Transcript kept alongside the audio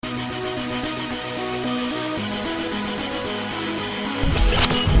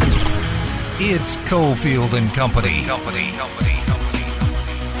It's Cofield and Company. Low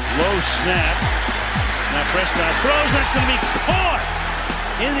snap. Now Prescott throws. That's going to be caught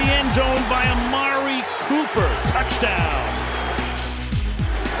in the end zone by Amari Cooper. Touchdown.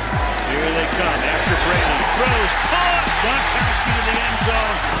 Here they come after Brady throws. Caught. Gronkowski to the end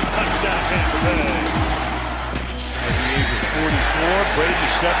zone. Touchdown Tampa Bay. At the age of 44, Brady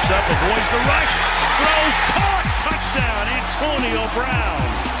steps up, avoids the rush. Throws. Caught. Touchdown Antonio Brown.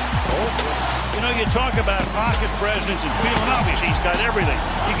 You know, you talk about pocket presence and feeling. Obviously, he's got everything.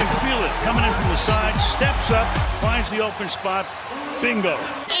 You can feel it coming in from the side, steps up, finds the open spot. Bingo.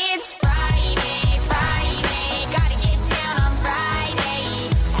 It's Friday, gotta get down on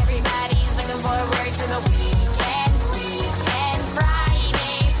Friday. Everybody's looking forward to the weekend. Friday,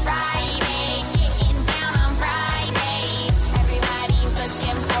 getting down on Friday. Everybody's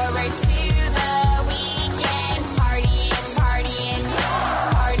looking forward to the weekend. Partying.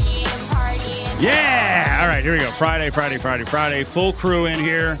 Yeah! All right, here we go. Friday. Full crew in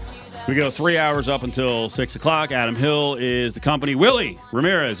here. We go 3 hours up until 6 o'clock. Adam Hill is the company. Willie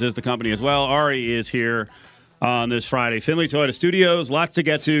Ramirez is the company as well. Ari is here on this Friday. Findlay Toyota Studios. Lots to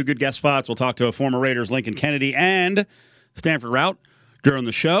get to. Good guest spots. We'll talk to a former Raiders, Lincoln Kennedy, and Stanford Route during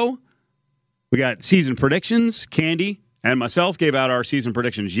the show. We got season predictions. Candy and myself gave out our season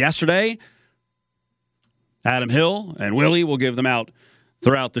predictions yesterday. Adam Hill and Willie will give them out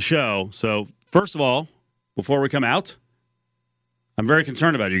throughout the show. So, first of all, before we come out, I'm very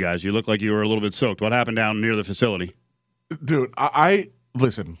concerned about you guys. You look like you were a little bit soaked. What happened down near the facility? Dude, I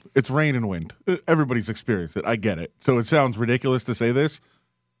listen, it's rain and wind. Everybody's experienced it. I get it. So it sounds ridiculous to say this.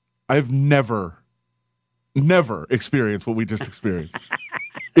 I've never experienced what we just experienced.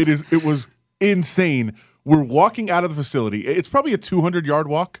 It was insane. We're walking out of the facility. It's probably a 200-yard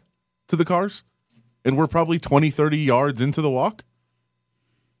walk to the cars, and we're probably 20, 30 yards into the walk.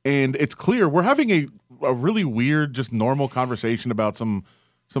 And it's clear we're having a really weird, just normal conversation about some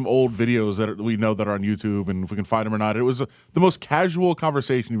old videos that we know that are on YouTube, and if we can find them or not. It was the most casual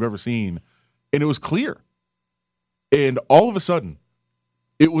conversation you've ever seen, and it was clear. And all of a sudden,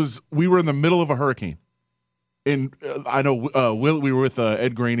 we were in the middle of a hurricane. And I know we were with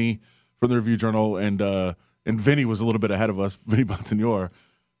Ed Graney from the Review Journal, and Vinny was a little bit ahead of us, Vinny Bonsignor.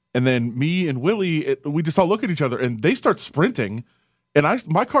 And then me and Willie, we just all look at each other, and they start sprinting. And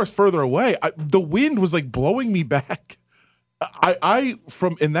my car's further away. The wind was like blowing me back. I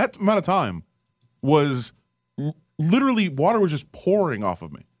from in that amount of time was literally water was just pouring off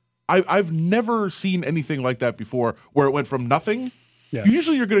of me. I've never seen anything like that before, where it went from nothing. Yeah.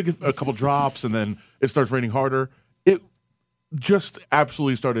 Usually you're going to get a couple drops and then it starts raining harder. It just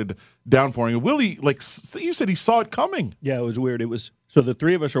absolutely started downpouring. And Willie, like you said, he saw it coming. Yeah, it was weird. So the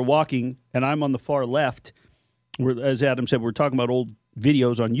three of us are walking, and I'm on the far left. As Adam said, we're talking about old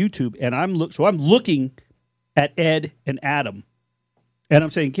videos on YouTube, and I'm looking at Ed and Adam, and I'm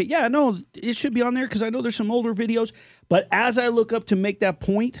saying, yeah, no, it should be on there because I know there's some older videos. But as I look up to make that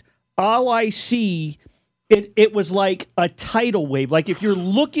point, all I see, it was like a tidal wave. Like if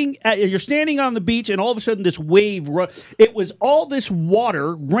you're standing on the beach, and all of a sudden this wave, it was all this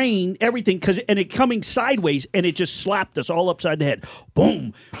water, rain, everything, and it coming sideways, and it just slapped us all upside the head.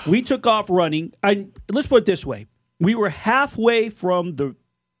 Boom! We took off running. Let's put it this way. We were halfway from the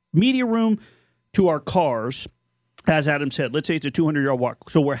media room to our cars, as Adam said. Let's say it's a 200-yard walk.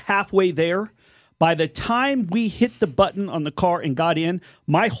 So we're halfway there. By the time we hit the button on the car and got in,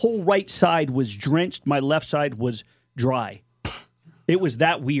 my whole right side was drenched. My left side was dry. It was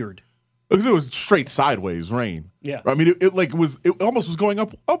that weird. Because it was straight sideways rain. Yeah. I mean, it almost was going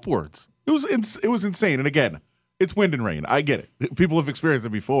upwards. It was insane. And again, it's wind and rain. I get it. People have experienced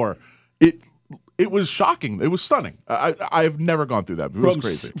it before. It was shocking. It was stunning. I've never gone through that. It was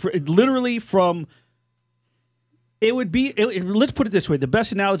crazy. Literally from, let's put it this way. The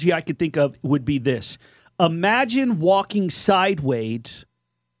best analogy I could think of would be this. Imagine walking sideways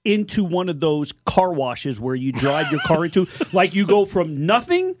into one of those car washes where you drive your car into. Like you go from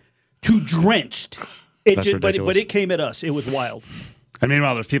nothing to drenched. But it came at us. It was wild. And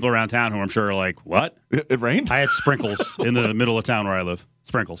meanwhile, there's people around town who I'm sure are like, what? It rained? I had sprinkles in the middle of town where I live.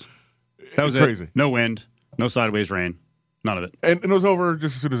 Sprinkles. That was crazy. No wind, no sideways rain, none of it. And it was over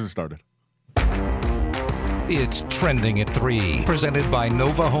just as soon as it started. It's Trending at 3, presented by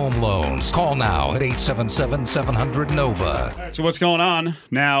Nova Home Loans. Call now at 877-700-NOVA. All right, so what's going on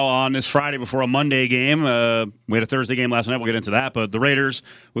now on this Friday before a Monday game? We had a Thursday game last night. We'll get into that. But the Raiders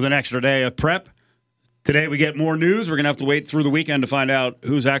with an extra day of prep. Today we get more news. We're going to have to wait through the weekend to find out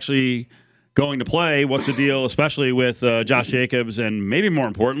who's actually going to play. What's the deal, especially with Josh Jacobs and maybe more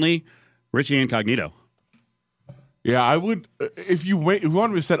importantly, Richie Incognito. Yeah, I would. If you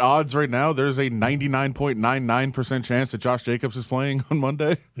want me to set odds right now, there's a 99.99% chance that Josh Jacobs is playing on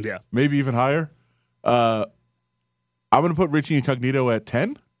Monday. Yeah. Maybe even higher. I'm going to put Richie Incognito at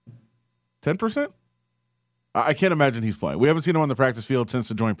 10%. I can't imagine he's playing. We haven't seen him on the practice field since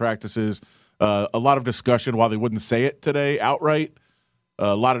the joint practices. A lot of discussion, while they wouldn't say it today outright,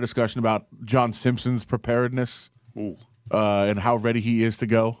 a lot of discussion about John Simpson's preparedness and how ready he is to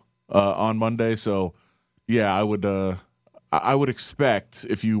go on Monday. So, yeah, I would expect,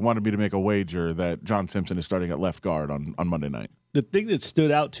 if you wanted me to make a wager, that John Simpson is starting at left guard on Monday night. The thing that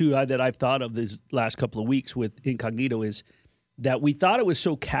stood out, too, that I've thought of these last couple of weeks with Incognito is that we thought it was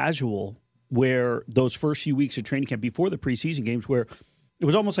so casual where those first few weeks of training camp before the preseason games where it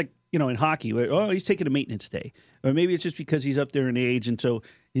was almost like, in hockey, where, he's taking a maintenance day. Or maybe it's just because he's up there in age, and so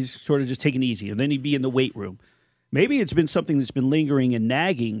he's sort of just taking it easy. And then he'd be in the weight room. Maybe it's been something that's been lingering and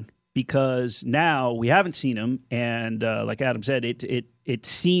nagging because now we haven't seen him, and like Adam said, it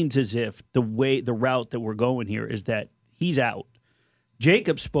seems as if the route that we're going here is that he's out.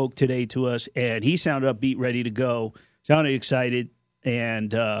 Jacob spoke today to us, and he sounded upbeat, ready to go, sounded excited,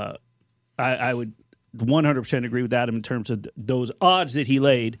 and I would 100% agree with Adam in terms of those odds that he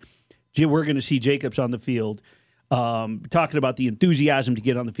laid. We're going to see Jacobs on the field. Talking about the enthusiasm to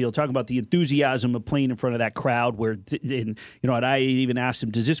get on the field, talking about the enthusiasm of playing in front of that crowd. And I even asked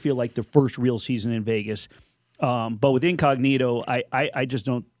him, "Does this feel like the first real season in Vegas?" But with Incognito, I just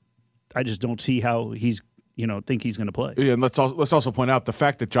don't see how he's think he's going to play. Yeah, and let's also point out the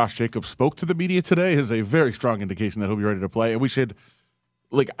fact that Josh Jacobs spoke to the media today is a very strong indication that he'll be ready to play, and we should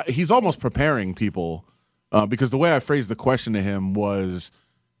he's almost preparing people because the way I phrased the question to him was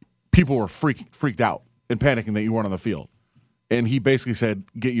people were freaked out and panicking that you weren't on the field. And he basically said,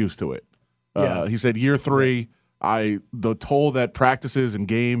 get used to it. He said, year 3, the toll that practices and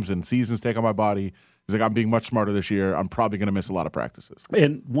games and seasons take on my body, he's like, I'm being much smarter this year. I'm probably going to miss a lot of practices.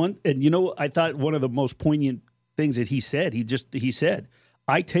 And I thought one of the most poignant things that he said, he said,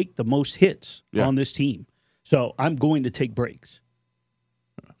 I take the most hits on this team. So I'm going to take breaks.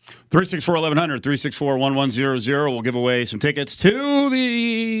 364-1100, 364-1100. We'll give away some tickets to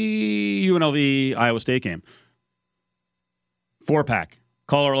the UNLV Iowa State game. 4-pack.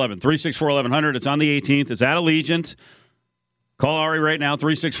 Caller 11, 364-1100. It's on the 18th. It's at Allegiant. Call Ari right now,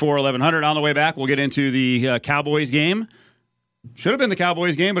 364-1100. On the way back, we'll get into the Cowboys game. Should have been the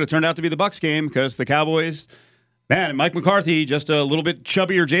Cowboys game, but it turned out to be the Bucs game because the Cowboys, man, Mike McCarthy, just a little bit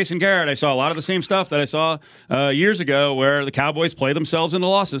chubbier Jason Garrett. I saw a lot of the same stuff that I saw years ago where the Cowboys play themselves into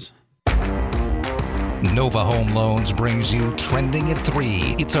losses. Nova Home Loans brings you Trending at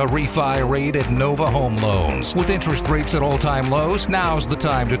 3. It's a refi rate at Nova Home Loans. With interest rates at all-time lows, now's the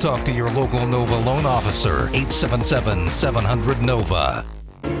time to talk to your local Nova loan officer. 877-700-NOVA.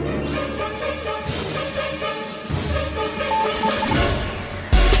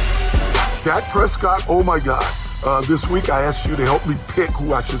 Dak Prescott, oh my God. This week I asked you to help me pick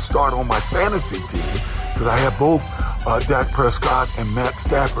who I should start on my fantasy team because I have both Dak Prescott and Matt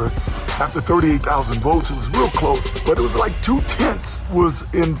Stafford. After 38,000 votes, it was real close, but it was like 2/10 was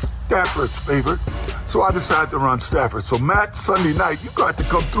in Stafford's favor. So I decided to run Stafford. So Matt, Sunday night, you got to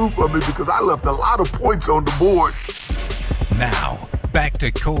come through for me because I left a lot of points on the board. Now, back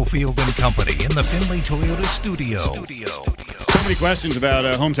to Cofield and Company in the Findlay Toyota studio. So many questions about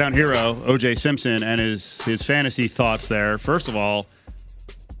hometown hero O.J. Simpson and his fantasy thoughts there. First of all,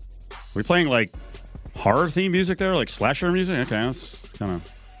 are we playing like horror theme music there, like slasher music? Okay, that's kind of.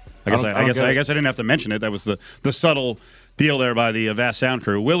 I guess I didn't have to mention it. That was the subtle deal there by the Vast Sound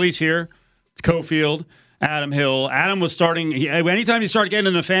crew. Willie's here, Cofield, Adam Hill. Adam was starting. Anytime he started getting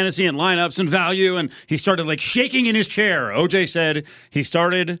into fantasy and lineups and value, and he started like shaking in his chair. OJ said he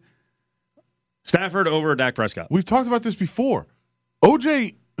started Stafford over Dak Prescott. We've talked about this before.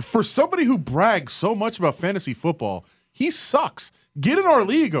 OJ, for somebody who brags so much about fantasy football, he sucks. Get in our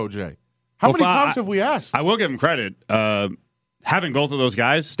league, OJ. How many times have we asked? I will give him credit. Having both of those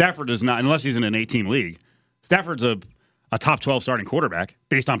guys, Stafford is not, unless he's in an 8-team league, Stafford's a top 12 starting quarterback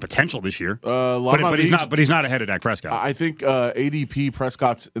based on potential this year. But he's not ahead of Dak Prescott. I think ADP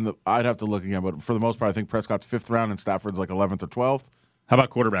Prescott's in the. I'd have to look again, but for the most part, I think Prescott's 5th round and Stafford's like 11th or 12th. How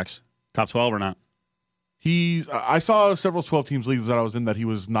about quarterbacks? Top 12 or not? I saw several 12 teams leagues that I was in that he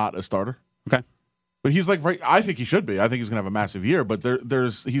was not a starter. Okay, but he's like right. I think he should be. I think he's going to have a massive year. But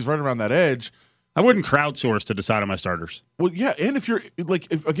he's right around that edge. I wouldn't crowdsource to decide on my starters. Well, yeah, and if you're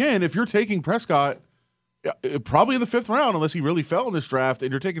taking Prescott, probably in the 5th round, unless he really fell in this draft,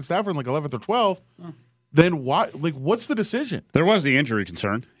 and you're taking Stafford in like 11th or 12th, then why? Like, what's the decision? There was the injury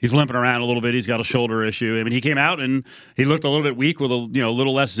concern. He's limping around a little bit. He's got a shoulder issue. I mean, he came out and he looked a little bit weak with a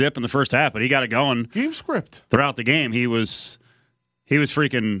little less zip in the first half, but he got it going Game script. throughout the game. He was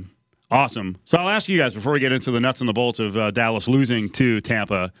freaking awesome. So I'll ask you guys before we get into the nuts and the bolts of Dallas losing to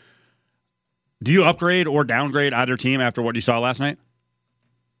Tampa. Do you upgrade or downgrade either team after what you saw last night?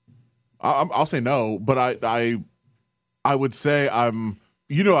 I'll say no, but I would say I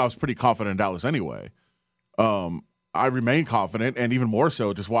was pretty confident in Dallas anyway. I remain confident, and even more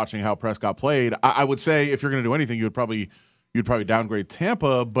so just watching how Prescott played. I would say if you're going to do anything, you'd probably downgrade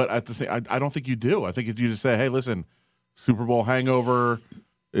Tampa, but at the same, I don't think you do. I think you just say, hey, listen, Super Bowl hangover.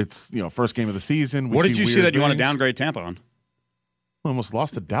 It's first game of the season. What did you see that you want to downgrade Tampa on? We almost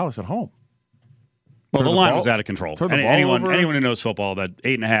lost to Dallas at home. Well, the line was out of control. Turn the ball Anyone over. who knows football, that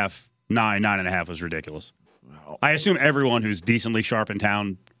 8.5, 9.5 was ridiculous. I assume everyone who's decently sharp in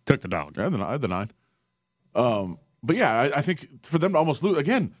town took the dog. I had the 9. But yeah, I think for them to almost lose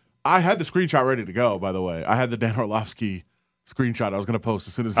again. I had the screenshot ready to go. By the way, I had the Dan Orlovsky screenshot I was going to post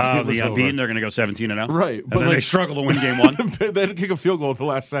as soon as the game was the over. unbeaten, they're going to go 17-0. Right, But then they struggle to win game 1. they had to kick a field goal at the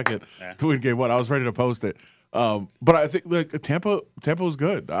last second to win game 1. I was ready to post it. But I think Tampa was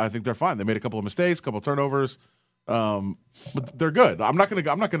good. I think they're fine. They made a couple of mistakes, a couple of turnovers, but they're good. I'm not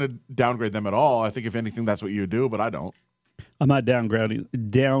gonna downgrade them at all. I think if anything, that's what you would do, but I don't. I'm not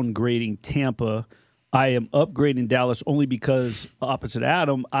downgrading Tampa. I am upgrading Dallas only because, opposite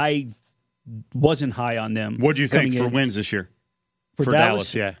Adam, I wasn't high on them. What do you think coming for in. wins this year? For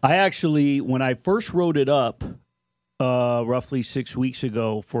Dallas, yeah. I actually, when I first wrote it up roughly 6 weeks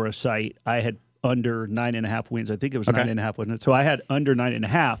ago for a site, I had under 9.5 wins. I think it was 9.5, wasn't it? So I had under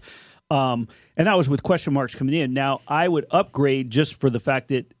 9.5. And that was with question marks coming in. Now, I would upgrade just for the fact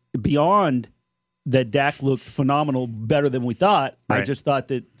that beyond that Dak looked phenomenal, better than we thought. Right. I just thought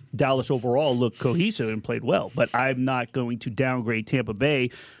that Dallas overall looked cohesive and played well. But I'm not going to downgrade Tampa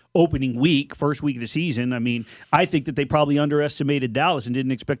Bay opening week, first week of the season. I mean, I think that they probably underestimated Dallas and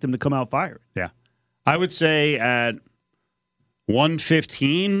didn't expect them to come out firing. Yeah. I would say at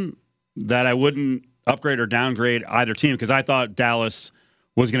 115 that I wouldn't upgrade or downgrade either team because I thought Dallas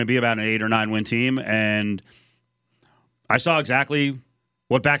was going to be about an 8 or 9 win team, and I saw exactly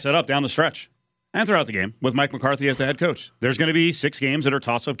what backs that up down the stretch and throughout the game with Mike McCarthy as the head coach. There's going to be 6 games that are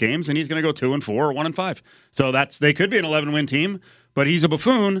toss-up games, and he's going to go 2-4 or 1-5. So they could be an 11-win team, but he's a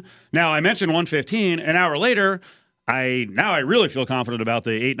buffoon. Now, I mentioned 115. An hour later, I really feel confident about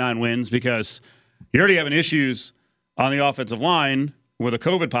the 8-9 wins because you're already having issues on the offensive line with a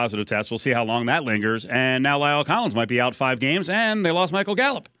COVID positive test. We'll see how long that lingers. And now Lyle Collins might be out 5 games, and they lost Michael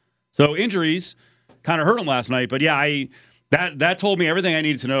Gallup. So injuries kind of hurt him last night. But yeah, that told me everything I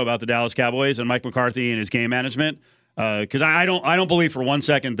needed to know about the Dallas Cowboys and Mike McCarthy and his game management. Because I don't believe for 1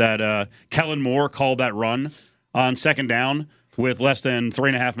 second that Kellen Moore called that run on second down with less than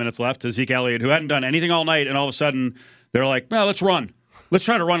 3.5 minutes left to Zeke Elliott, who hadn't done anything all night, and all of a sudden they're like, well, let's run. Let's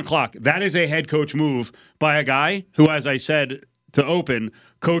try to run clock. That is a head coach move by a guy who, as I said to open,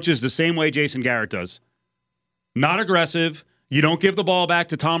 coaches the same way Jason Garrett does. Not aggressive. You don't give the ball back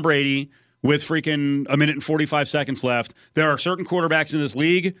to Tom Brady with freaking 1 minute and 45 seconds left. There are certain quarterbacks in this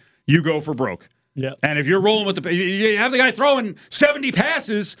league, you go for broke. Yeah. And if you're rolling with you have the guy throwing 70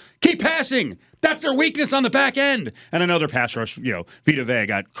 passes, keep passing. That's their weakness on the back end. And another pass rush, Vita Vea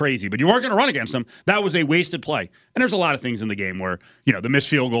got crazy, but you weren't going to run against them. That was a wasted play. And there's a lot of things in the game where, the missed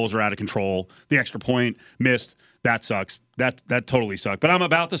field goals are out of control. The extra point missed. That sucks. That totally sucked. But I'm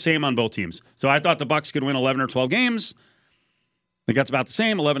about the same on both teams. So I thought the Bucs could win 11 or 12 games. I think that's about the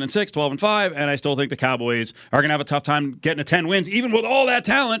same, 11-6, 12-5, and I still think the Cowboys are going to have a tough time getting to 10 wins, even with all that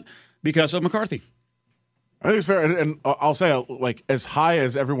talent, because of McCarthy. I think it's fair, and I'll say, like, as high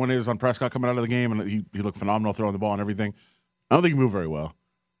as everyone is on Prescott coming out of the game, and he looked phenomenal throwing the ball and everything, I don't think he moved very well,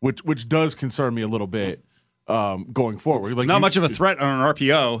 which does concern me a little bit going forward. Like, Not much of a threat on an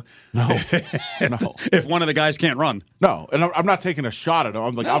RPO. No. If one of the guys can't run. No, and I'm not taking a shot at him.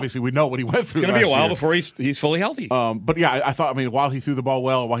 I'm like, obviously, we know what he went through. It's going to be a last while year. before he's fully healthy. But yeah, I thought, while he threw the ball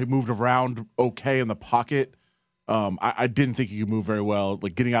well, while he moved around okay in the pocket, I didn't think he could move very well,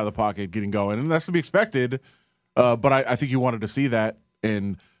 like getting out of the pocket, getting going, and that's to be expected. But I think he wanted to see that,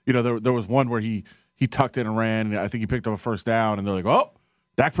 and there was one where he tucked in and ran, and I think he picked up a first down, and they're like, oh,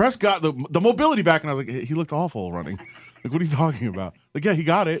 Dak Prescott, the mobility back, and I was like, he looked awful running. Like, what are you talking about? Like, yeah, he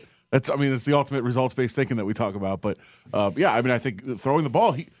got it. It's the ultimate results-based thinking that we talk about. But yeah, I think throwing the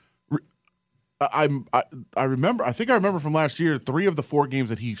ball, I remember from last year, 3 of the 4 games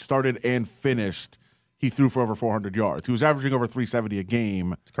that he started and finished, he threw for over 400 yards. He was averaging over 370 a game.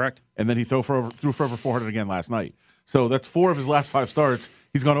 That's correct. And then he threw for over 400 again last night. So that's 4 of his last 5 starts.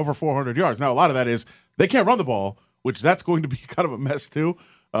 He's gone over 400 yards. Now, a lot of that is They can't run the ball, which that's going to be kind of a mess too.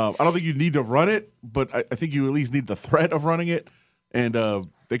 I don't think you need to run it, but I think you at least need the threat of running it, and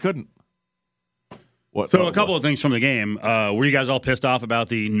they couldn't. So a couple of things from the game. Were you guys all pissed off about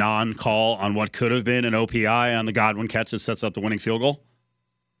the non-call on what could have been an OPI on the Godwin catch that sets up the winning field goal?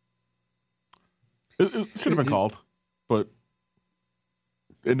 It should have been called, but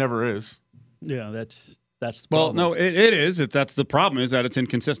it never is. Yeah, that's the Well, problem. no, it is. That's the problem is that it's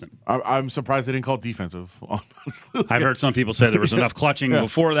inconsistent. I'm surprised they didn't call defensive. Honestly. I've heard some people say there was enough clutching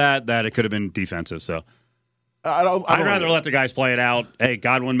before that it could have been defensive. So I'd rather let the guys play it out. Hey,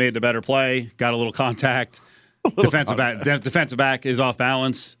 Godwin made the better play, got a little contact. Defensive back is off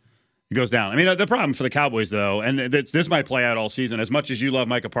balance. It goes down. I mean, the problem for the Cowboys, though, and this might play out all season, as much as you love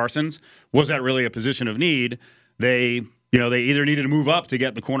Micah Parsons, was that really a position of need? They either needed to move up to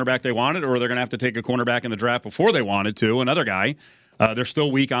get the cornerback they wanted, or they're going to have to take a cornerback in the draft before they wanted to, another guy. They're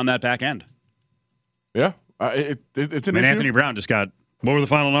still weak on that back end. Yeah, it's an issue. Anthony Brown just got, what were the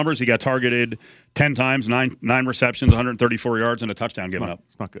final numbers? He got targeted 10 times, nine receptions, 134 yards, and a touchdown given up.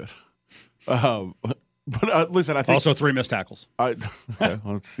 It's not good. But listen, I think also 3 missed tackles. Okay,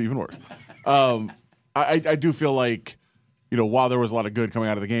 well, it's even worse. I do feel like, while there was a lot of good coming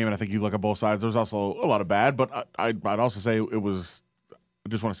out of the game, and I think you look at both sides, there was also a lot of bad. But I'd also say it was, I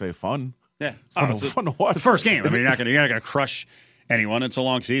just want to say, fun. Yeah, fun to watch. The first game. I mean, you're not going to crush anyone. It's a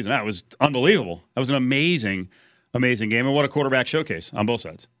long season. That was unbelievable. That was an amazing game, and what a quarterback showcase on both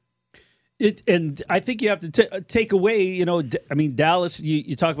sides. And I think you have to take away, Dallas,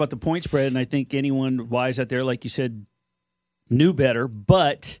 you talk about the point spread, and I think anyone wise out there, like you said, knew better.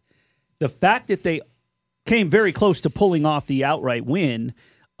 But the fact that they came very close to pulling off the outright win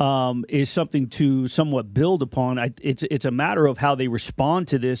is something to somewhat build upon. It's a matter of how they respond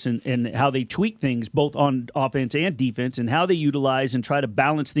to this and how they tweak things, both on offense and defense, and how they utilize and try to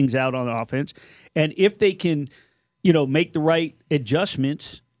balance things out on offense. And if they can, make the right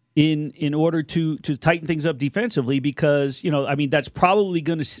adjustments in order to tighten things up defensively, because that's probably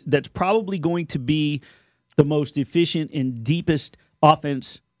going to be the most efficient and deepest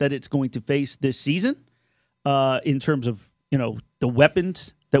offense that it's going to face this season, in terms of the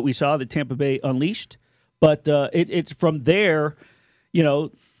weapons that we saw that Tampa Bay unleashed. But it's from there,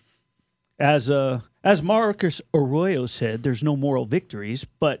 as Marcus Arroyo said, there's no moral victories,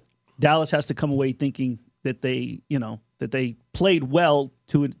 but Dallas has to come away thinking that they played well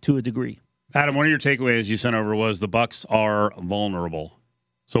to a degree. Adam, one of your takeaways you sent over was the Bucs are vulnerable.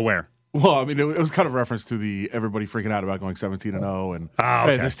 So where? Well, I mean, it was kind of a reference to everybody freaking out about going 17-0, and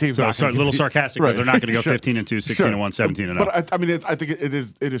okay. Hey, this team's so not a little sarcastic. Right. They're not going to go Sure. 15-2, 16-1, 17-0. But I think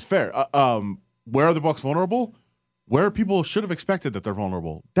it is fair. Where are the Bucs vulnerable? Where people should have expected that they're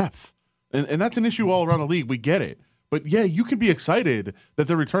vulnerable, depth, and that's an issue all around the league. We get it. But, yeah, you can be excited that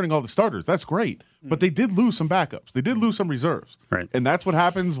they're returning all the starters. That's great. But they did lose some backups. They did lose some reserves. Right. And that's what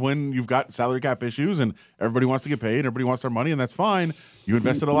happens when you've got salary cap issues and everybody wants to get paid, everybody wants their money, and that's fine. You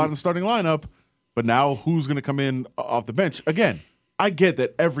invested a lot in the starting lineup, but now who's going to come in off the bench? Again, I get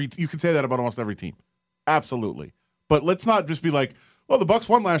that you can say that about almost every team. Absolutely. But let's not just be like, well, the Bucs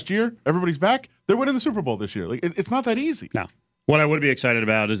won last year. Everybody's back. They're winning the Super Bowl this year. Like, it's not that easy. No. What I would be excited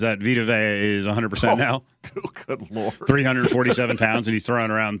about is that Vita Vea is 100% now. Good Lord. 347 pounds, and he's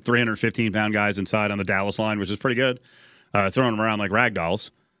throwing around 315-pound guys inside on the Dallas line, which is pretty good. Throwing them around like rag dolls.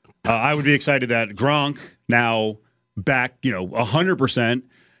 I would be excited that Gronk now back, 100%.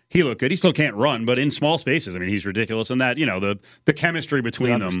 He looked good. He still can't run, but in small spaces, I mean, he's ridiculous. And that, the chemistry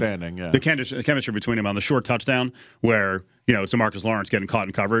between them. Yeah. The chemistry between them on the short touchdown where, it's Marcus Lawrence getting caught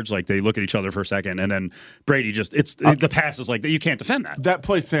in coverage. Like, they look at each other for a second, and then Brady the pass is like, you can't defend that. That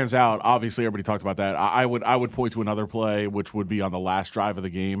play stands out. Obviously, everybody talked about that. I would point to another play, which would be on the last drive of the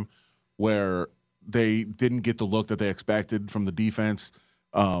game, where they didn't get the look that they expected from the defense.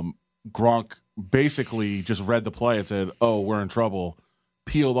 Gronk basically just read the play and said, "Oh, we're in trouble."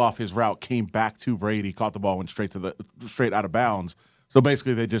 Peeled off his route, came back to Brady, caught the ball, went straight out of bounds. So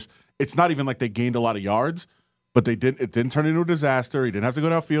basically, it's not even like they gained a lot of yards, but it didn't turn into a disaster. He didn't have to go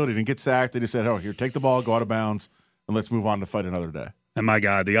downfield. He didn't get sacked. They just said, "Oh, here, take the ball, go out of bounds, and let's move on to fight another day." And my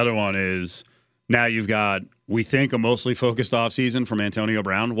God, the other one is now you've got, we think, a mostly focused offseason from Antonio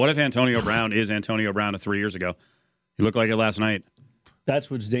Brown. What if Antonio Brown is Antonio Brown of 3 years ago? He looked like it last night.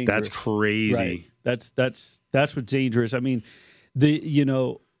 That's what's dangerous. That's crazy. Right. That's what's dangerous. I mean,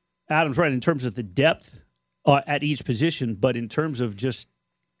 Adam's right in terms of the depth at each position, but in terms of just,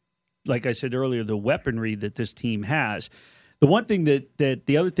 like I said earlier, the weaponry that this team has. The one thing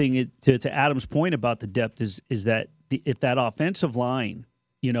the other thing to Adam's point about the depth is that if that offensive line,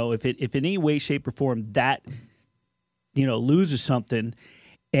 if in any way, shape, or form that loses something,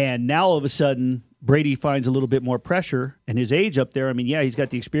 and now all of a sudden Brady finds a little bit more pressure and his age up there, I mean, yeah, he's got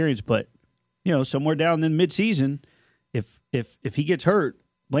the experience, but somewhere down in midseason, if he gets hurt,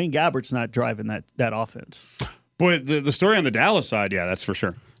 Blaine Gabbert's not driving that offense. Boy, the story on the Dallas side, yeah, that's for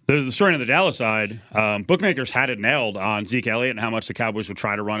sure. The story on the Dallas side, bookmakers had it nailed on Zeke Elliott and how much the Cowboys would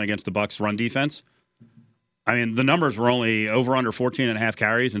try to run against the Bucs' run defense. I mean, the numbers were only over under 14.5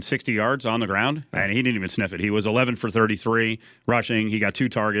 carries and 60 yards on the ground, and he didn't even sniff it. He was 11 for 33 rushing. He got 2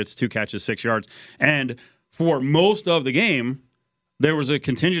 targets, 2 catches, 6 yards. And for most of the game, there was a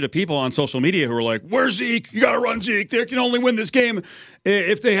contingent of people on social media who were like, "Where's Zeke? You got to run Zeke. They can only win this game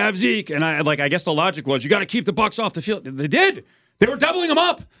if they have Zeke." And I guess the logic was you got to keep the Bucs off the field. They did. They were doubling him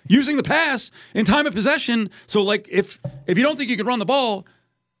up using the pass in time of possession. So, if you don't think you can run the ball,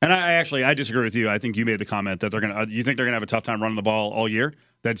 and I disagree with you. I think you made the comment that you think they're gonna have a tough time running the ball all year.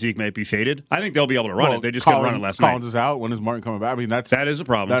 That Zeke may be faded. I think they'll be able to run it. They just couldn't run it last night. Collins is out. When is Martin coming back? I mean, that is a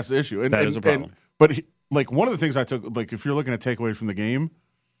problem. That's the issue. That is a problem. But one of the things I took, if you're looking at takeaways from the game,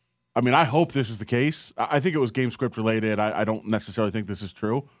 I mean, I hope this is the case. I think it was game script related. I don't necessarily think this is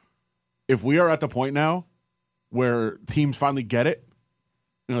true. If we are at the point now where teams finally get it,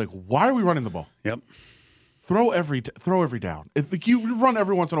 you're like, why are we running the ball? Yep. Throw every down. If you run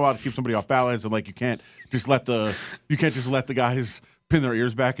every once in a while to keep somebody off balance, and you can't just let the guys pin their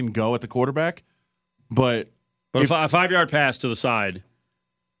ears back and go at the quarterback. But a 5-yard pass to the side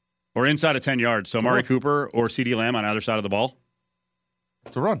or inside of 10 yards, so Amari Cooper or CeeDee Lamb on either side of the ball,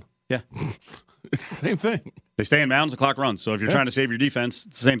 it's a run. Yeah, it's the same thing. They stay in bounds, the clock runs. So if you're trying to save your defense,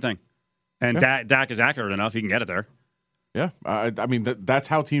 it's the same thing. And Dak is accurate enough; he can get it there. Yeah, I mean that's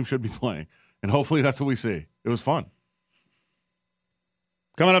how teams should be playing, and hopefully that's what we see. It was fun.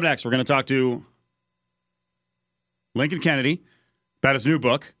 Coming up next, we're going to talk to Lincoln Kennedy about his new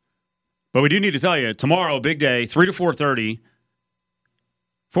book. But we do need to tell you, tomorrow, big day, 3 to 4:30,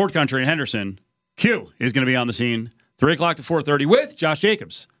 Ford Country in Henderson. Q is going to be on the scene, 3 o'clock to 4:30 with Josh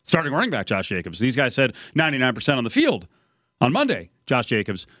Jacobs, starting running back Josh Jacobs. These guys said 99% on the field on Monday. Josh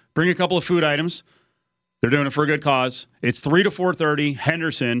Jacobs, bring a couple of food items. They're doing it for a good cause. It's 3 to 4:30,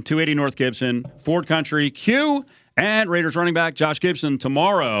 Henderson, 280 North Gibson, Ford Country, Q, and Raiders running back Josh Gibson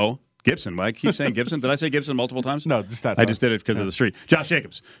tomorrow. Gibson, I keep saying Gibson. Did I say Gibson multiple times? No, just that. I just did it because of the street. Josh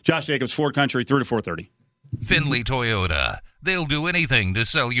Jacobs, Ford Country, 3 to 4:30. Finley Toyota. They'll do anything to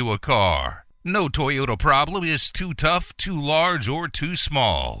sell you a car. No Toyota problem is too tough, too large, or too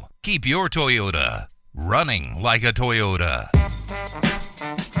small. Keep your Toyota running like a Toyota.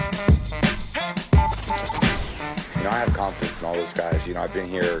 I have confidence in all those guys. I've been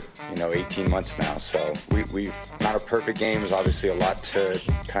here, 18 months now, so we've not a perfect game. There's obviously a lot to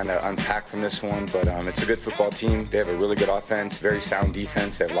kind of unpack from this one, but it's a good football team. They have a really good offense, very sound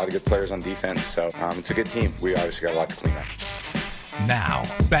defense. They have a lot of good players on defense, so it's a good team. We obviously got a lot to clean up. Now,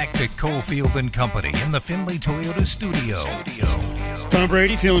 back to Cofield and Company in the Finley Toyota studio. Tom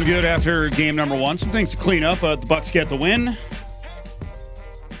Brady feeling good after game number 1. Some things to clean up. The Bucs get the win.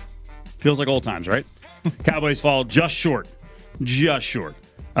 Feels like old times, right? Cowboys fall just short.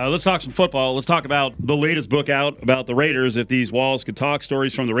 Let's talk some football. Let's talk about the latest book out about the Raiders. If These Walls Could Talk,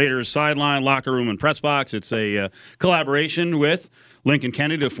 stories from the Raiders sideline, locker room, and press box. It's a collaboration with Lincoln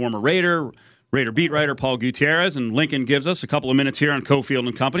Kennedy, the former Raider beat writer Paul Gutierrez, and Lincoln gives us a couple of minutes here on Cofield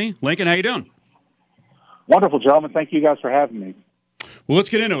and Company. Lincoln, how you doing? Wonderful, gentlemen. Thank you guys for having me. Well, let's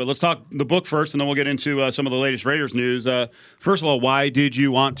get into it. Let's talk the book first, and then we'll get into some of the latest Raiders news. First of all, why did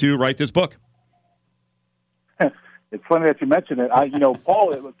you want to write this book? It's funny that you mentioned it.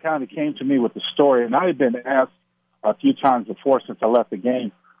 Paul kind of came to me with the story, and I had been asked a few times before since I left the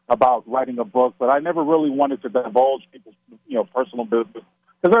game about writing a book, but I never really wanted to divulge people's, personal business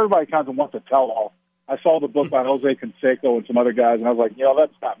because everybody kind of wants to tell all. I saw the book by Jose Canseco and some other guys, and I was like,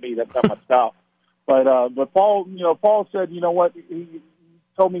 that's not me. That's not my style. But Paul, Paul said, you know what? He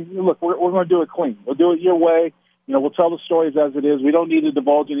told me, look, we're going to do it clean. We'll do it your way. We'll tell the stories as it is. We don't need to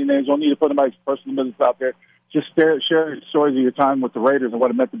divulge any names. We don't need to put anybody's personal business out there. Just share stories of your time with the Raiders and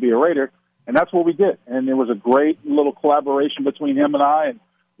what it meant to be a Raider. And that's what we did. And it was a great little collaboration between him and I. And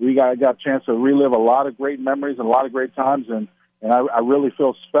we got a chance to relive a lot of great memories and a lot of great times. And I really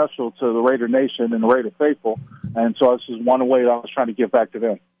feel special to the Raider Nation and the Raider faithful. And so this is one way that I was trying to give back to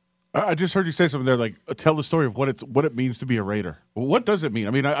them. I just heard you say something there, tell the story of what it means to be a Raider. What does it mean?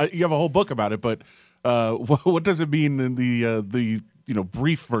 I mean, you have a whole book about it, but what does it mean in the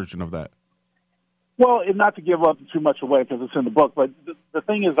brief version of that? Well, not to give up too much away because it's in the book, but the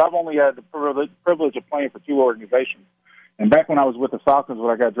thing is I've only had the privilege of playing for 2 organizations. And back when I was with the Falcons, what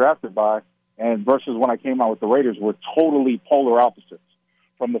I got drafted by, and versus when I came out with the Raiders, were totally polar opposites.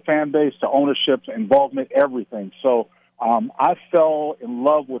 From the fan base to ownership to involvement, everything. So I fell in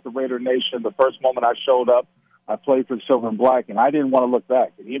love with the Raider Nation the first moment I showed up. I played for the Silver and Black, and I didn't want to look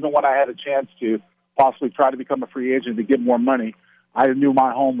back. And even when I had a chance to possibly try to become a free agent to get more money, I knew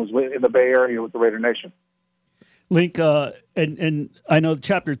my home was in the Bay Area with the Raider Nation. Link, and I know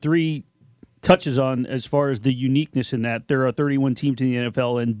Chapter 3 touches on, as far as the uniqueness in that, there are 31 teams in the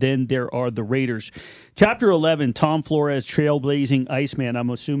NFL, and then there are the Raiders. Chapter 11, Tom Flores, Trailblazing Iceman.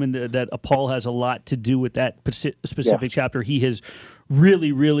 I'm assuming that Paul has a lot to do with that specific chapter. He has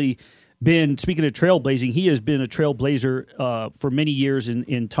really, really been, speaking of trailblazing, he has been a trailblazer for many years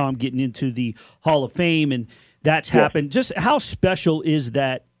in Tom getting into the Hall of Fame, and that's happened. Just how special is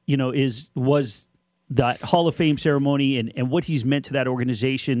that, was that Hall of Fame ceremony and what he's meant to that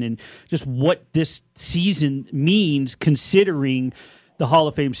organization, and just what this season means considering the Hall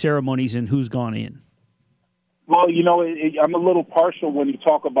of Fame ceremonies and who's gone in? Well, I'm a little partial when you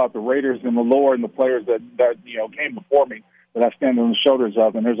talk about the Raiders and the lore and the players that came before me that I stand on the shoulders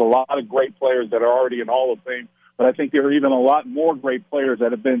of. And there's a lot of great players that are already in the Hall of Fame, but I think there are even a lot more great players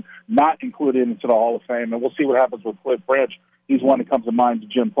that have been not included into the Hall of Fame. And we'll see what happens with Cliff Branch. He's one that comes to mind, to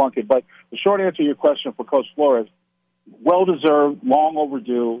Jim Plunkett. But the short answer to your question for Coach Flores, well-deserved, long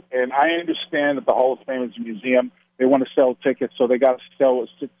overdue. And I understand that the Hall of Fame is a museum. They want to sell tickets, so they got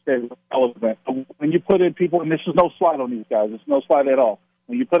to stay relevant. When you put in people, and this is no slight on these guys, it's no slight at all.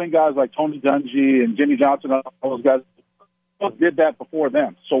 When you put in guys like Tony Dungy and Jimmy Johnson, all those guys did that before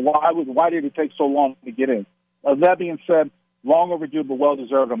them. So why did it take so long to get in? That being said, long overdue, but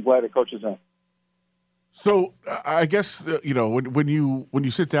well-deserved. I'm glad the coach is in. So I guess when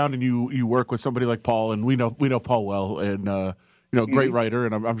you sit down and you work with somebody like Paul, and we know Paul well, and great writer,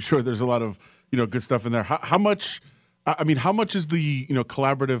 and I'm sure there's a lot of good stuff in there. How much is the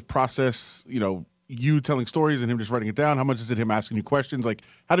collaborative process? You telling stories and him just writing it down. How much is it him asking you questions? Like,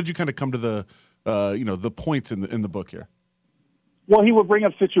 how did you kind of come to the the points in the book here? Well, he would bring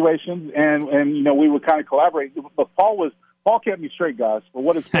up situations, and we would kind of collaborate. But Paul kept me straight, guys. For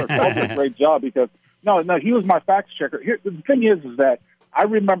what it's worth, Paul did a great job because no, he was my fact checker. Here, the thing is that I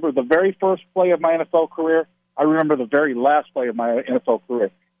remember the very first play of my NFL career. I remember the very last play of my NFL career.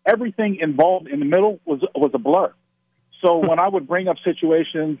 Everything involved in the middle was a blur. So when I would bring up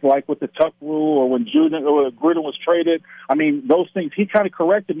situations like with the Tuck rule or when Gruden was traded, those things, he kind of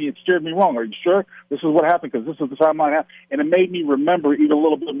corrected me and steered me wrong. Are you sure this is what happened? Because this is the timeline happened. And it made me remember even a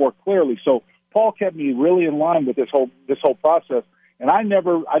little bit more clearly. So Paul kept me really in line with this whole process. And I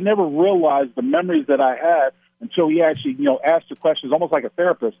never realized the memories that I had until he actually, asked the questions, almost like a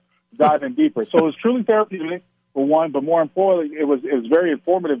therapist, dive in deeper. So it was truly therapeutic, for one, but more importantly, it was very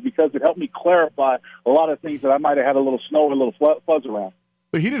informative because it helped me clarify a lot of things that I might have had a little snow or a little fuzz around.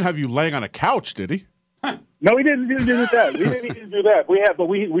 But he didn't have you laying on a couch, did he? No, he didn't do that. We didn't even do that.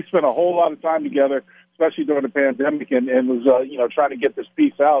 We spent a whole lot of time together, especially during the pandemic, and was trying to get this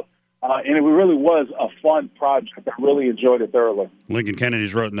piece out. And it really was a fun project. I really enjoyed it thoroughly. Lincoln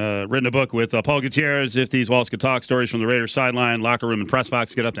Kennedy's written a book with Paul Gutierrez, If These Walls Could Talk, Stories from the Raiders Sideline, Locker Room, and Press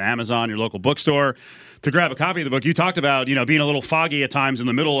Box. Get up to Amazon, your local bookstore, to grab a copy of the book. You talked about, being a little foggy at times in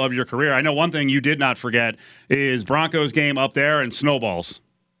the middle of your career. I know one thing you did not forget is Broncos game up there and snowballs.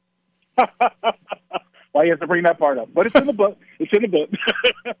 Well, you have to bring that part up. But it's in the book. It's in the book.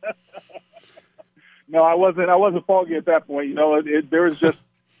 No, I wasn't foggy at that point. There was just,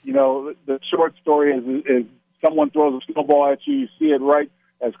 the short story is someone throws a snowball at you, you see it right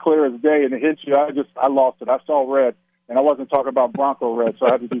as clear as day, and it hits you. I lost it. I saw red, and I wasn't talking about Bronco red, so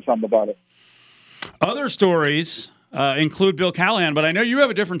I had to do something about it. Other stories include Bill Callahan, but I know you have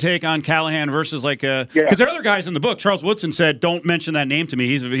a different take on Callahan versus because there are other guys in the book. Charles Woodson said, "Don't mention that name to me."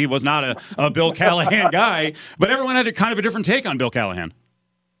 He was not a Bill Callahan guy, but everyone had kind of a different take on Bill Callahan.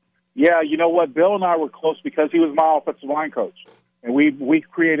 Yeah, you know what? Bill and I were close because he was my offensive line coach. And we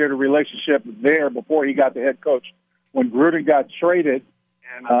created a relationship there before he got the head coach. When Gruden got traded,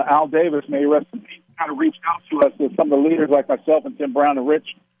 and Al Davis, may he rest in peace, kind of reached out to us with some of the leaders like myself and Tim Brown and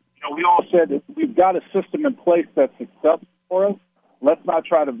Rich. We all said that we've got a system in place that's successful for us. Let's not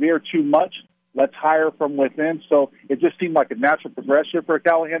try to veer too much. Let's hire from within. So it just seemed like a natural progression for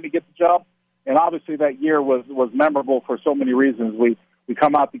Callahan to get the job. And obviously that year was memorable for so many reasons. We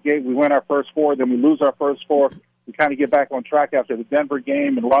come out the gate, we win our first four, then we lose our first four. We kind of get back on track after the Denver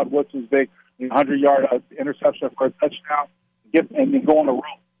game and Rod Woodson's big 100-yard interception for a touchdown, and then go on a roll.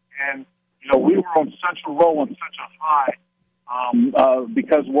 And, we were on such a roll and such a high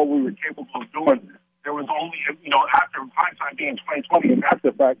because what we were capable of doing. There was only, after hindsight being 2020 and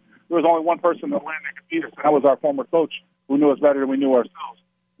after the fact, there was only one person that landed that could beat us, and that was our former coach who knew us better than we knew ourselves,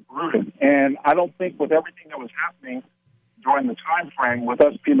 Gruden. And I don't think with everything that was happening during the time frame, with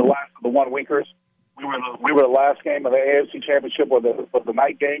us being the last of the one-weekers, we were the last game of the AFC Championship or the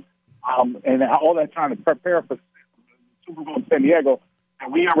night game, and all that time to prepare for Super Bowl in San Diego,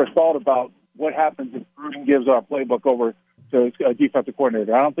 and we never thought about what happens if Gruden gives our playbook over to a defensive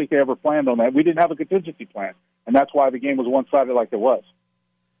coordinator. I don't think they ever planned on that. We didn't have a contingency plan, and that's why the game was one-sided like it was.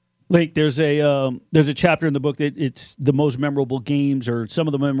 Link, there's a chapter in the book that it's the most memorable games or some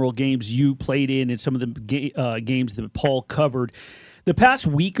of the memorable games you played in and some of the games that Paul covered. The past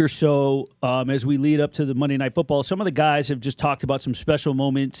week or so, as we lead up to the Monday Night Football, some of the guys have just talked about some special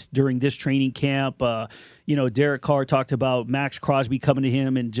moments during this training camp. Derek Carr talked about Max Crosby coming to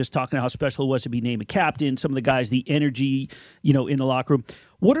him and just talking about how special it was to be named a captain. Some of the guys, the energy, in the locker room.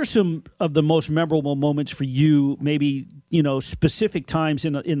 What are some of the most memorable moments for you, maybe, specific times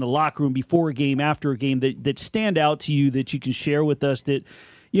in the locker room before a game, after a game that stand out to you that you can share with us that,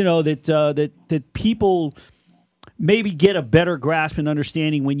 that people maybe get a better grasp and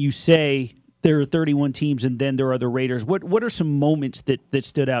understanding when you say there are 31 teams and then there are the Raiders? What are some moments that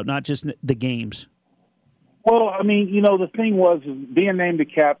stood out, not just the games? Well, I mean, the thing was being named the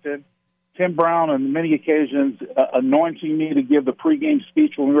captain, Tim Brown on many occasions anointing me to give the pregame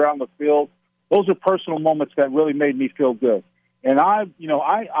speech when we were out on the field. Those are personal moments that really made me feel good. And I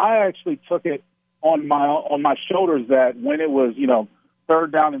actually took it on my shoulders that when it was,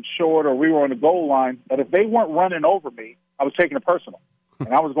 third down and short or we were on the goal line, that if they weren't running over me, I was taking it personal. And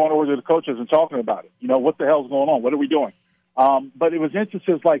I was going over to the coaches and talking about it. What the hell's going on? What are we doing? But it was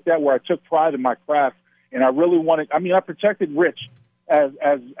instances like that where I took pride in my craft, and I really wanted – I protected Rich as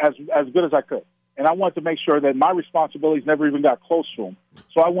good as I could. And I wanted to make sure that my responsibilities never even got close to him.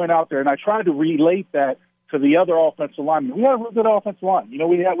 So I went out there, and I tried to relate that to the other offensive linemen. We had a real good offensive line.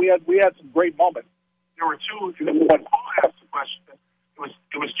 We had some great moments. There were two – when Paul asked the question,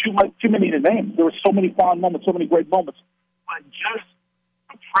 it was too many to name. There were so many fond moments, so many great moments. But just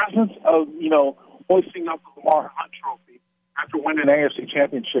the presence of, hoisting up the Lamar Hunt trophy after winning an AFC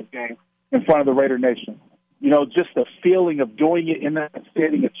Championship game in front of the Raider Nation. Just the feeling of doing it in that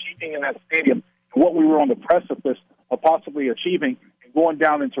stadium, achieving in that stadium, and what we were on the precipice of possibly achieving and going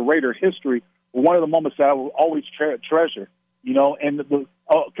down into Raider history were one of the moments that I will always treasure. And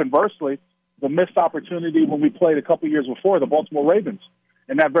conversely, the missed opportunity when we played a couple years before the Baltimore Ravens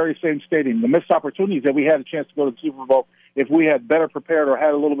in that very same stadium, the missed opportunities that we had a chance to go to the Super Bowl if we had better prepared or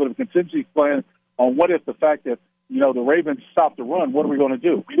had a little bit of a contingency plan on what if the fact that, the Ravens stopped the run, what are we going to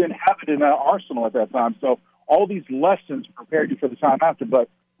do? We didn't have it in our arsenal at that time. So all these lessons prepared you for the time after. But,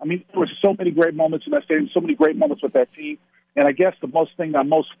 there were so many great moments in that stadium, so many great moments with that team. And I guess the most thing I'm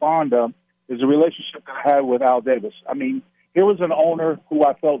most fond of is the relationship that I had with Al Davis. Here was an owner who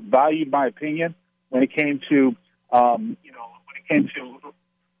I felt valued my opinion when it came to,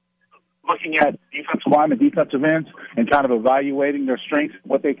 looking at defensive linemen, defensive ends, and kind of evaluating their strengths,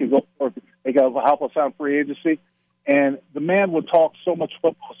 what they could go for. They could help us out free agency. And the man would talk so much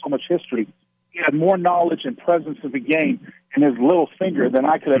football, so much history. He had more knowledge and presence of the game in his little finger than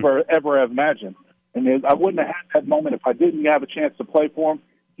I could ever have imagined. And I wouldn't have had that moment if I didn't have a chance to play for him.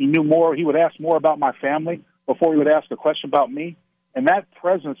 He knew more. He would ask more about my family before he would ask a question about me. And that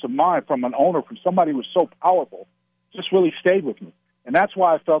presence of mind from an owner, from somebody who was so powerful, just really stayed with me. And that's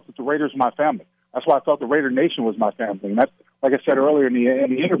why I felt that the Raiders were my family. That's why I felt the Raider Nation was my family. And that's, like I said earlier in the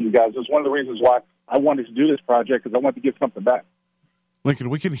interview, guys, it's one of the reasons why I wanted to do this project, because I wanted to give something back. Lincoln,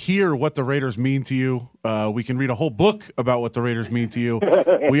 we can hear what the Raiders mean to you. We can read a whole book about what the Raiders mean to you.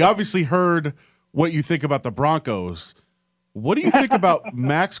 We obviously heard what you think about the Broncos. What do you think about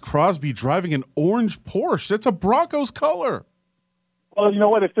Max Crosby driving an orange Porsche? That's a Broncos color. Well, you know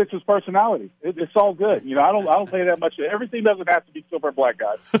what? It fits his personality. It's all good. I don't pay that much. Everything doesn't have to be silver and black,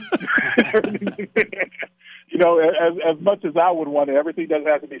 guys. As much as I would want it, everything doesn't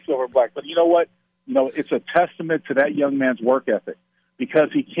have to be silver and black. But you know what? It's a testament to that young man's work ethic, because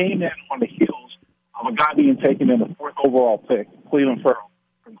he came in on the heels of a guy being taken in the 4th overall pick, Cleveland Farrell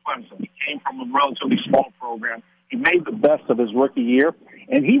from Clemson. He came from a relatively small program. He made the best of his rookie year,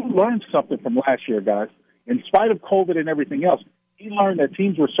 and he learned something from last year, guys. In spite of COVID and everything else, he learned that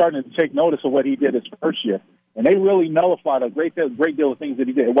teams were starting to take notice of what he did his first year, and they really nullified a great deal of things that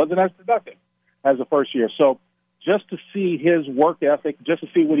he did. It wasn't as productive as the first year. So just to see his work ethic, just to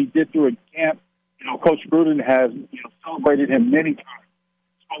see what he did through in camp, Coach Gruden has celebrated him many times,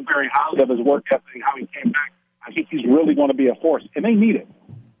 spoke very highly of his work ethic, how he came back. I think he's really going to be a force, and they need it.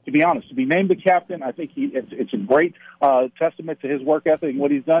 To be honest, to be named the captain, I think it's a great testament to his work ethic and what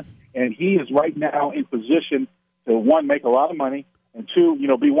he's done. And he is right now in position to, one, make a lot of money, and two,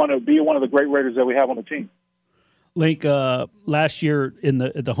 be one of the great Raiders that we have on the team. Link, last year in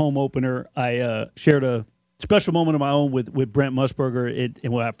the home opener, I shared a special moment of my own with Brent Musburger.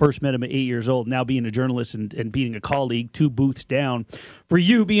 And when I first met him at 8 years old, now being a journalist and being a colleague 2 booths down. For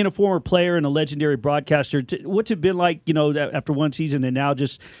you, being a former player and a legendary broadcaster, what's it been like, after one season and now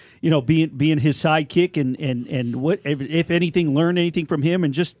just, being his sidekick and what, if anything, learn anything from him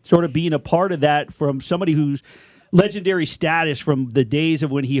and just sort of being a part of that from somebody who's legendary status from the days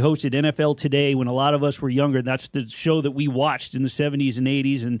of when he hosted NFL Today when a lot of us were younger. That's the show that we watched in the 70s and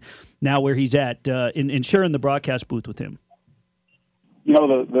 80s, and now where he's at in sharing the broadcast booth with him.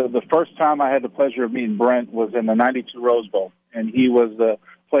 The first time I had the pleasure of meeting Brent was in the 92 Rose Bowl, and he was the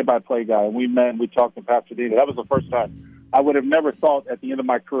play-by-play guy. And we met and we talked to Pat Fadina. That was the first time. I would have never thought at the end of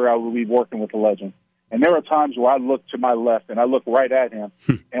my career I would be working with a legend. And there are times where I look to my left and I look right at him,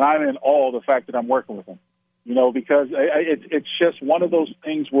 and I'm in awe of the fact that I'm working with him. Because it's just one of those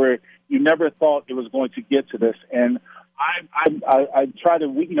things where you never thought it was going to get to this. And I try to,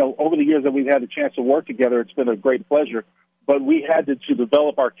 over the years that we've had the chance to work together, it's been a great pleasure. But we had to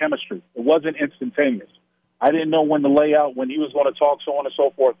develop our chemistry. It wasn't instantaneous. I didn't know when to lay out, when he was going to talk, so on and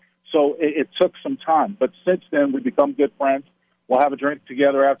so forth. So it took some time. But since then, we've become good friends. We'll have a drink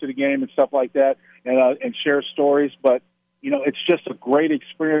together after the game and stuff like that and share stories. But, it's just a great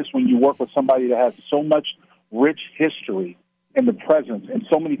experience when you work with somebody that has so much rich history in the present and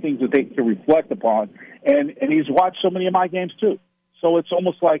so many things that they can reflect upon. And he's watched so many of my games, too. So it's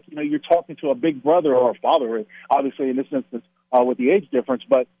almost like, you're talking to a big brother or a father, obviously in this instance with the age difference.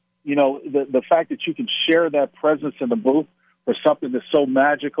 But, the fact that you can share that presence in the booth for something that's so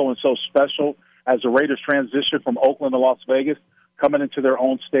magical and so special as the Raiders transition from Oakland to Las Vegas, coming into their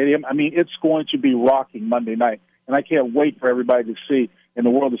own stadium. I mean, it's going to be rocking Monday night. And I can't wait for everybody to see, in the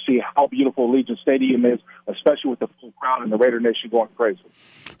world, to see how beautiful Allegiant Stadium is, especially with the full crowd and the Raider Nation going crazy.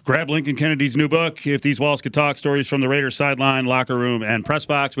 Grab Lincoln Kennedy's new book, If These Walls Could Talk, Stories from the Raiders Sideline, Locker Room, and Press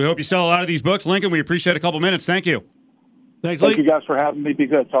Box. We hope you sell a lot of these books. Lincoln, we appreciate a couple minutes. Thank you. Thanks, Thank you guys for having me. Be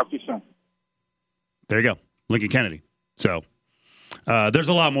good. Talk to you soon. There you go. Lincoln Kennedy. So there's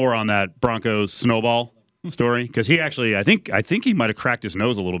a lot more on that Broncos snowball story because he actually, I think he might have cracked his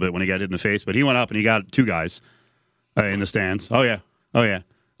nose a little bit when he got hit in the face, but he went up and he got 2 guys in the stands. Oh, yeah.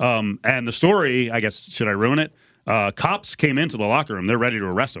 And the story, I guess, should I ruin it? Cops came into the locker room. They're ready to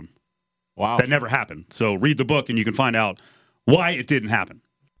arrest him. Wow. That never happened. So read the book and you can find out why it didn't happen.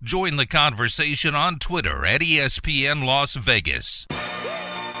 Join the conversation on Twitter at ESPN Las Vegas.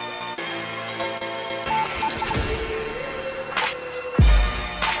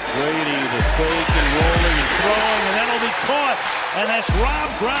 Brady, the fake and rolling and throwing, and that'll be caught. And that's Rob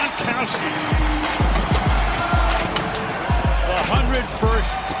Gronkowski. The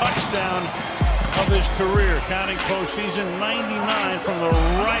 101st touchdown of his career, counting postseason, 99 from the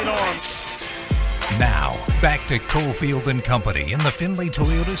right arm. Now, back to Cofield and Company in the Findlay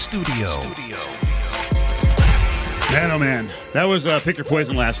Toyota studio. Man, oh man. That was Pick Your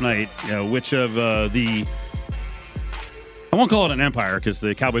Poison last night. Which of the... I won't call it an empire because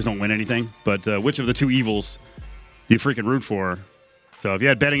the Cowboys don't win anything, but which of the 2 evils do you freaking root for? So if you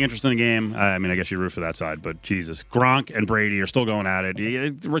had betting interest in the game, I guess you root for that side, but Jesus. Gronk and Brady are still going at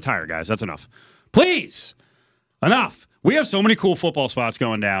it. Retire, guys. That's enough. Please! Enough! We have so many cool football spots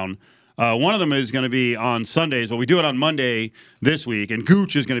going down. One of them is going to be on Sundays, but we do it on Monday this week, and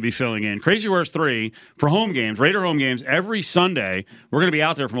Gooch is going to be filling in. Crazy Horse 3 for home games, Raider home games, every Sunday. We're going to be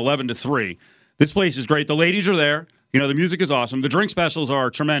out there from 11 to 3. This place is great. The ladies are there. The music is awesome. The drink specials are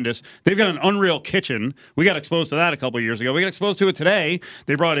tremendous. They've got an unreal kitchen. We got exposed to that a couple of years ago. We got exposed to it today.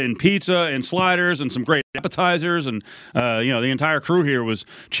 They brought in pizza and sliders and some great appetizers, and the entire crew here was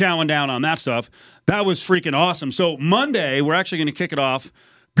chowing down on that stuff. That was freaking awesome. So Monday, we're actually going to kick it off.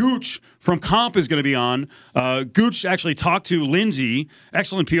 Gooch from Comp is going to be on. Gooch actually talked to Lindsay,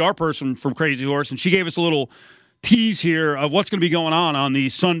 excellent PR person from Crazy Horse, and she gave us a little tease here of what's going to be going on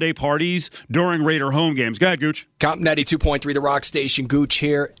these Sunday parties during Raider home games. Go ahead, Gooch. Comp 92.3, the Rock Station. Gooch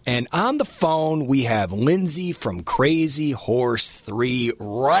here. And on the phone, we have Lindsay from Crazy Horse 3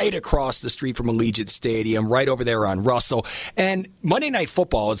 right across the street from Allegiant Stadium, right over there on Russell. And Monday Night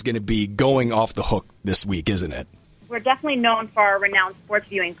Football is going to be going off the hook this week, isn't it? We're definitely known for our renowned sports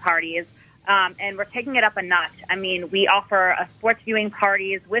viewing parties. And we're taking it up a notch. We offer sports viewing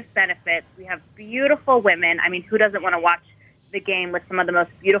parties with benefits. We have beautiful women. Who doesn't want to watch the game with some of the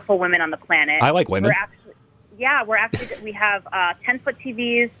most beautiful women on the planet? I like women. We have 10-foot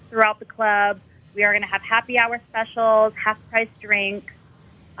TVs throughout the club. We are going to have happy hour specials, half-price drinks.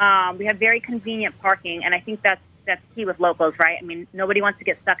 We have very convenient parking, and I think that's key with locals, right? Nobody wants to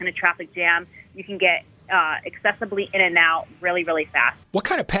get stuck in a traffic jam. You can get accessibly in and out really, really fast. What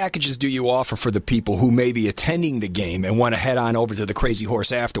kind of packages do you offer for the people who may be attending the game and want to head on over to the Crazy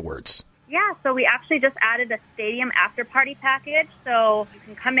Horse afterwards? Yeah, so we actually just added a stadium after party package. So you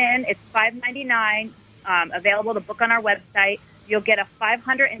can come in. It's $5.99, available to book on our website. You'll get a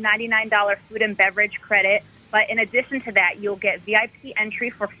 $599 food and beverage credit. But in addition to that, you'll get VIP entry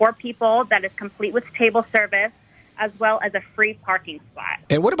for 4 people that is complete with table service, as well as a free parking spot.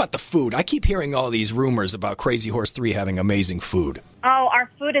 And what about the food? I keep hearing all these rumors about Crazy Horse 3 having amazing food. Oh, our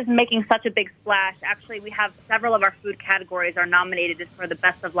food is making such a big splash. Actually, we have several of our food categories are nominated for the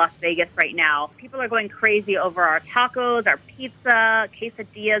best of Las Vegas right now. People are going crazy over our tacos, our pizza,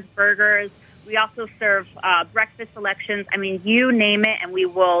 quesadillas, burgers. We also serve breakfast selections. I mean, you name it, and we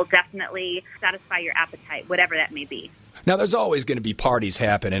will definitely satisfy your appetite, whatever that may be. Now, there's always going to be parties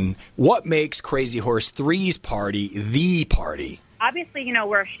happening. What makes Crazy Horse 3's party the party? Obviously, you know,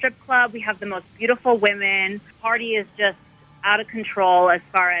 we're a strip club. We have the most beautiful women. Party is just out of control as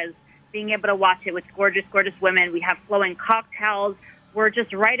far as being able to watch it with gorgeous, gorgeous women. We have flowing cocktails. We're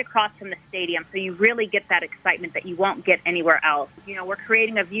just right across from the stadium, so you really get that excitement that you won't get anywhere else. You know, we're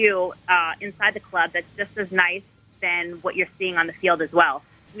creating a view inside the club that's just as nice than what you're seeing on the field as well.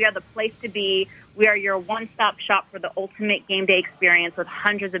 We are the place to be. We are your one-stop shop for the ultimate game day experience with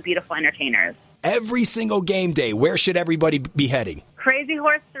hundreds of beautiful entertainers. Every single game day, where should everybody be heading? Crazy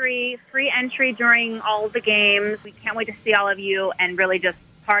Horse 3, free entry during all of the games. We can't wait to see all of you and really just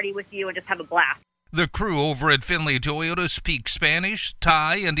party with you and just have a blast. The crew over at Finley Toyota speak Spanish,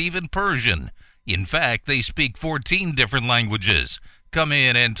 Thai, and even Persian. In fact, they speak 14 different languages. Come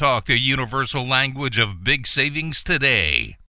in and talk the universal language of big savings today.